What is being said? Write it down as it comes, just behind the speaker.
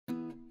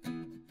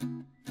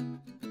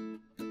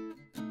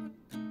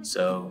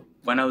So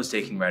when I was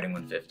taking Writing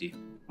 150,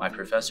 my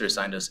professor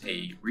assigned us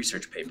a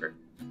research paper.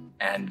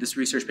 And this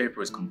research paper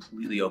was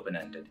completely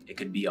open-ended. It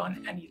could be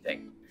on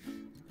anything.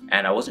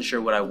 And I wasn't sure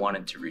what I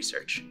wanted to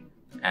research.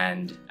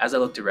 And as I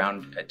looked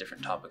around at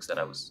different topics that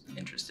I was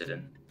interested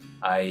in,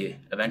 I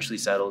eventually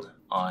settled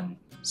on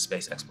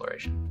space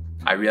exploration.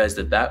 I realized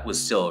that that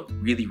was still a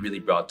really, really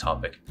broad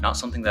topic, not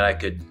something that I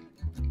could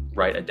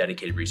write a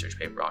dedicated research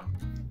paper on.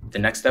 The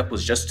next step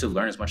was just to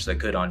learn as much as I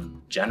could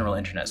on general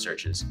internet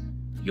searches.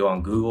 You go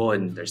on Google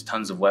and there's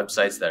tons of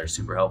websites that are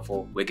super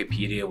helpful.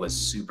 Wikipedia was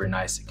super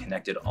nice. It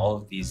connected all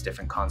of these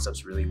different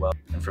concepts really well.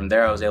 And from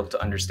there, I was able to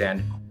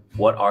understand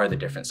what are the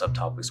different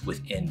subtopics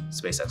within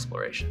space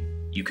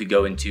exploration. You could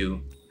go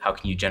into how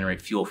can you generate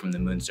fuel from the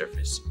moon's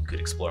surface? You could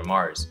explore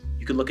Mars.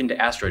 You could look into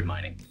asteroid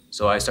mining.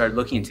 So I started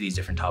looking into these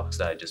different topics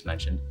that I just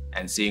mentioned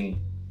and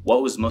seeing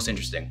what was most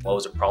interesting, what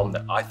was a problem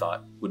that I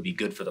thought would be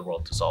good for the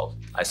world to solve.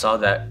 I saw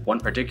that one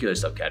particular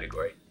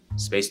subcategory,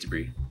 space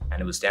debris,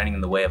 and it was standing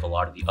in the way of a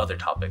lot of the other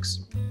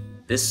topics.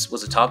 This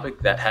was a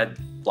topic that had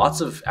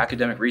lots of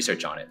academic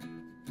research on it,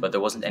 but there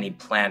wasn't any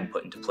plan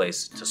put into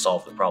place to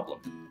solve the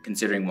problem.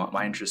 Considering what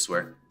my interests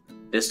were,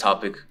 this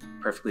topic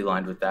perfectly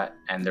aligned with that,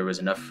 and there was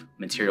enough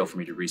material for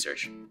me to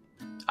research.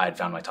 I had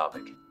found my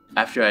topic.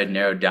 After I had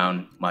narrowed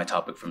down my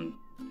topic from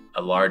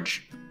a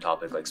large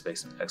topic like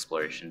space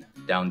exploration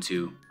down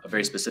to a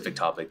very specific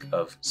topic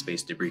of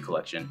space debris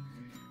collection,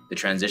 the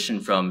transition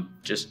from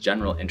just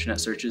general internet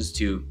searches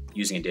to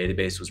using a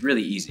database was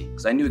really easy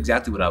because I knew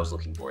exactly what I was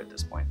looking for at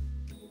this point.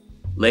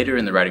 Later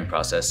in the writing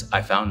process,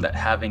 I found that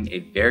having a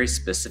very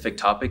specific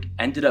topic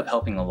ended up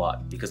helping a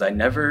lot because I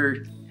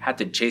never had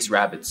to chase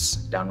rabbits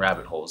down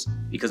rabbit holes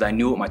because I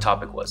knew what my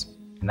topic was,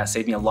 and that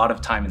saved me a lot of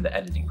time in the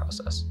editing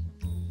process.